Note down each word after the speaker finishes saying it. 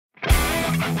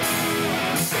Everybody,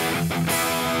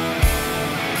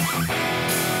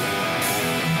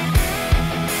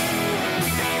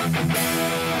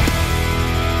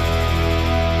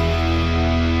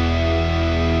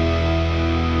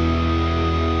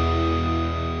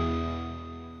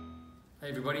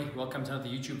 welcome to another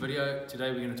YouTube video.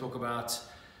 Today we're going to talk about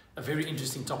a very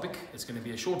interesting topic. It's going to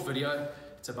be a short video.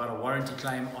 It's about a warranty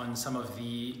claim on some of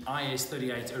the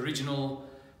IS38 original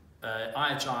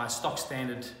IHI stock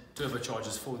standard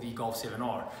turbochargers for the Golf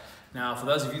 7R. Now, for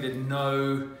those of you that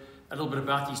know a little bit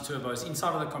about these turbos,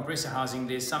 inside of the compressor housing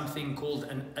there's something called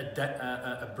an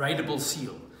Abradable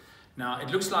seal. Now, it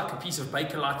looks like a piece of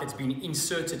Bakelite that's been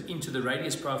inserted into the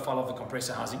radius profile of the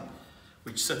compressor housing,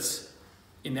 which sits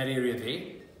in that area there.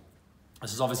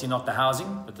 This is obviously not the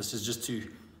housing, but this is just to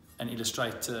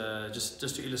illustrate,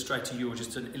 just to illustrate to you, or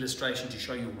just an illustration to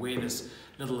show you where this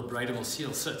little Abradable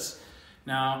seal sits.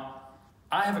 Now,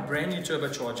 I have a brand new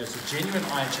turbocharger. It's a genuine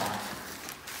IHI,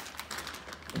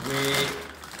 where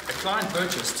a client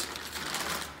purchased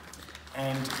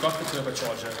and got the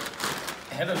turbocharger,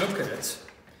 had a look at it,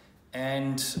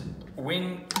 and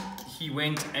when he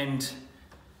went and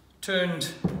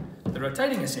turned the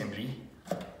rotating assembly,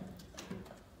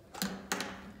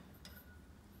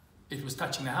 it was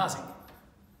touching the housing.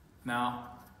 Now,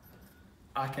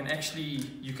 you can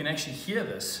actually hear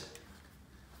this.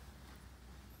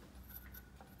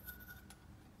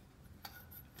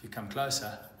 If you come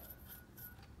closer,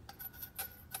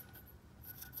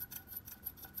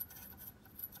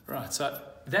 right, so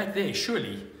that there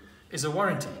surely is a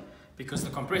warranty because the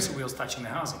compressor wheel's touching the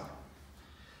housing.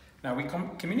 Now, we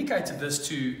communicated this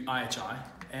to IHI,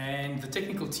 and the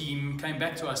technical team came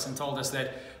back to us and told us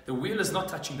that the wheel is not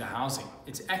touching the housing.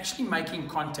 It's actually making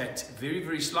contact very,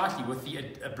 very slightly with the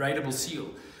Abradable seal,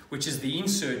 which is the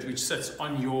insert which sits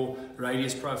on your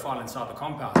radius profile inside the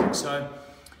comp housing. So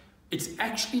it's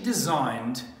actually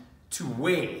designed to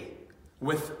wear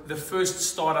with the first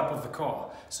startup of the car.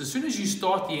 So as soon as you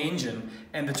start the engine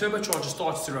and the turbocharger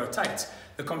starts to rotate,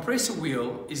 the compressor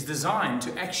wheel is designed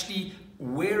to actually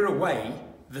wear away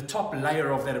the top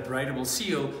layer of that Abradable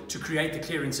seal to create the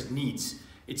clearance it needs.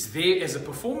 It's there as a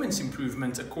performance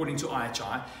improvement according to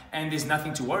IHI, and there's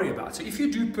nothing to worry about. So if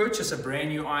you do purchase a brand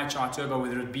new IHI turbo,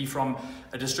 whether it be from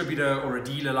a distributor or a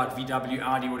dealer like VW,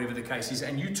 Audi, whatever the case is,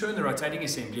 and you turn the rotating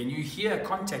assembly and you hear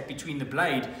contact between the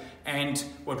blade and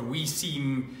what we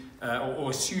seem or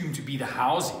assume to be the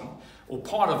housing or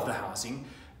part of the housing,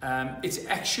 it's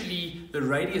actually the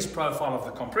radius profile of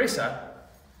the compressor,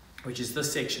 which is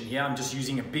this section here. I'm just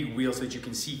using a big wheel so that you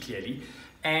can see clearly,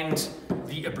 and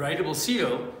the Abradable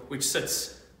seal, which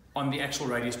sits on the actual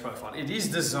radius profile. It is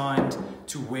designed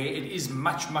to wear. It is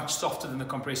much, much softer than the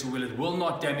compressor wheel. It will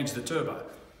not damage the turbo.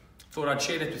 Thought I'd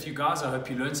share that with you guys. I hope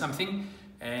you learned something.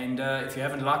 And if you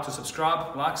haven't liked or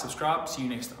subscribed, like, subscribe. See you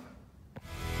next time.